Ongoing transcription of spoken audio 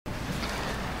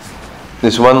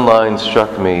This one line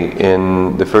struck me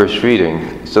in the first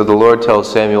reading. So the Lord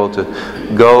tells Samuel to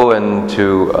go and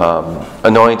to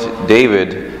anoint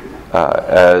David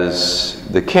as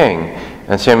the king.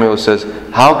 And Samuel says,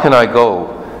 "How can I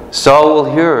go? Saul will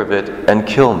hear of it and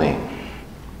kill me."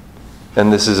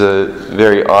 And this is a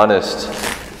very honest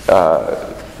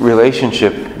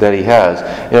relationship that he has.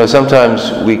 You know,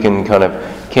 sometimes we can kind of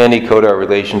candy coat our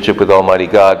relationship with Almighty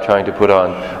God, trying to put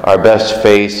on our best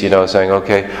face, you know, saying,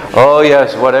 okay, oh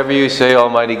yes, whatever you say,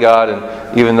 Almighty God.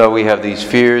 And even though we have these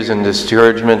fears and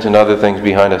discouragement and other things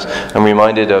behind us, I'm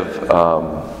reminded of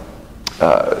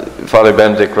Father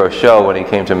Benedict Rochelle when he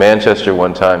came to Manchester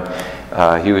one time.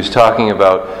 He was talking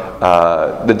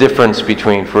about the difference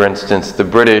between, for instance, the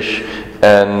British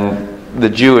and the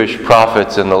Jewish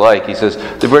prophets and the like. He says,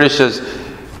 the British says,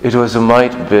 it was a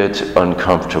mite bit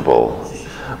uncomfortable.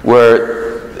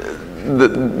 Where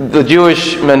the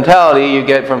Jewish mentality you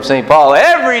get from St. Paul,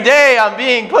 every day I'm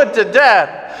being put to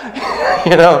death.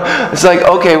 You know, it's like,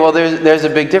 okay, well, there's a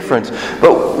big difference.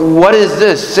 But what is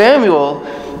this? Samuel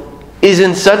is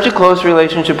in such a close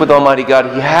relationship with Almighty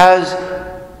God. He has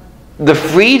the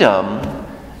freedom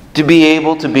to be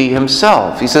able to be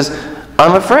himself. He says,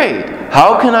 I'm afraid.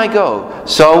 How can I go?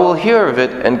 Saul will hear of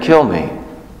it and kill me.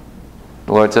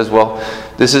 The Lord says, well,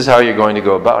 this is how you're going to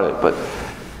go about it.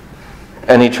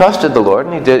 And he trusted the Lord,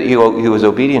 and he was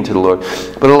obedient to the Lord.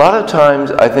 But a lot of times,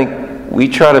 I think we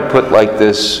try to put like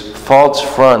this false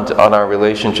front on our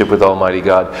relationship with Almighty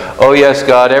God. Oh yes,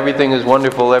 God, everything is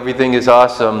wonderful, everything is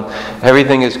awesome,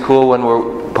 everything is cool when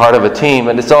we're part of a team,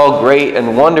 and it's all great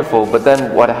and wonderful, but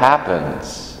then what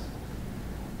happens?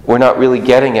 We're not really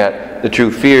getting at the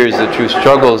true fears, the true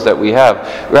struggles that we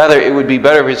have. Rather, it would be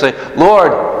better if we say,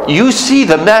 Lord, you see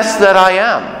the mess that I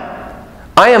am.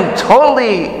 I am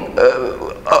totally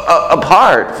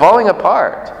falling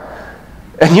apart.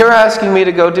 And you're asking me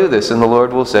to go do this. And the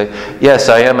Lord will say, yes,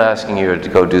 I am asking you to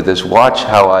go do this. Watch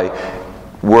how I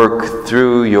work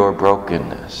through your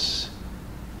brokenness.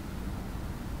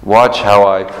 Watch how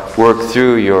I work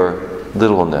through your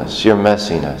littleness, your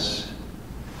messiness.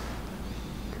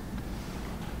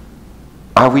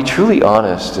 Are we truly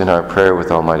honest in our prayer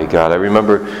with Almighty God? I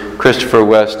remember Christopher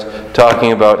West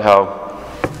talking about how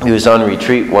he was on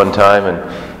retreat one time,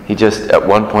 and he just, at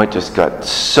one point, just got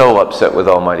so upset with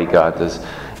Almighty God.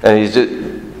 And he's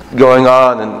just going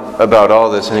on and about all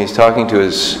this, and he's talking to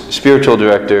his spiritual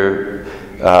director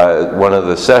one of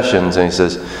the sessions, and he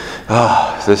says,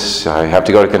 I have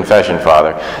to go to confession,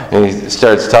 Father. And he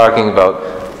starts talking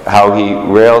about how he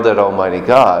railed at Almighty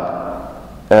God.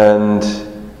 And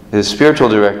his spiritual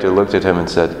director looked at him and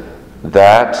said,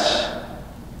 that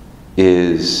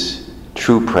is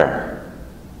true prayer.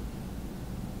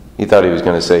 He thought he was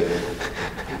going to say,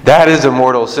 that is a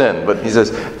mortal sin. But he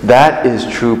says, that is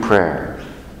true prayer.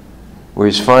 Where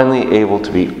he's finally able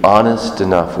to be honest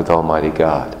enough with Almighty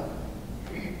God.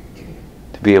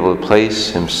 To be able to place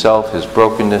himself, his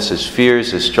brokenness, his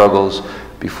fears, his struggles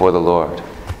before the Lord.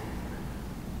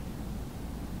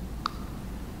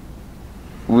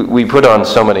 We put on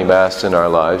so many masks in our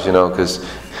lives, you know, because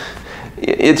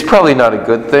it's probably not a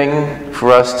good thing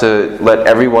for us to let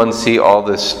everyone see all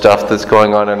this stuff that's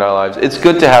going on in our lives. It's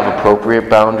good to have appropriate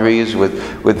boundaries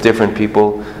with different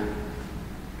people.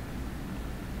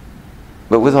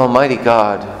 But with Almighty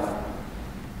God,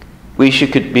 we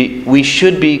should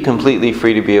be completely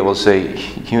free to be able to say,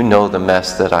 you know the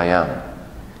mess that I am.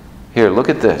 Here, look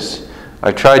at this.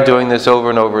 I tried doing this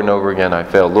over and over and over again. I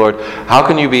failed. Lord, how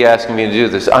can you be asking me to do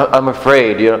this? I'm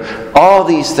afraid. You know, all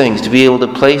these things, to be able to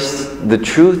place the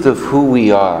truth of who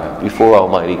we are before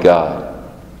Almighty God.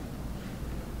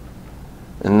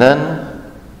 And then,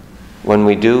 when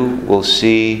we do, we'll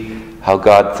see how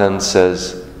God then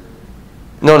says,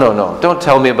 no, don't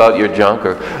tell me about your junk.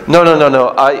 Or,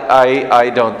 no,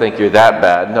 I don't think you're that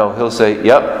bad. No, he'll say,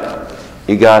 yep,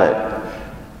 you got it.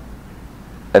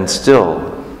 And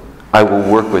still, I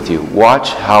will work with you.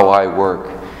 Watch how I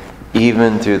work,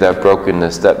 even through that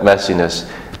brokenness, that messiness.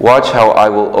 Watch how I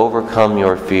will overcome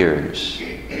your fears,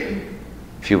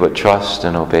 if you but trust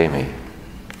and obey me.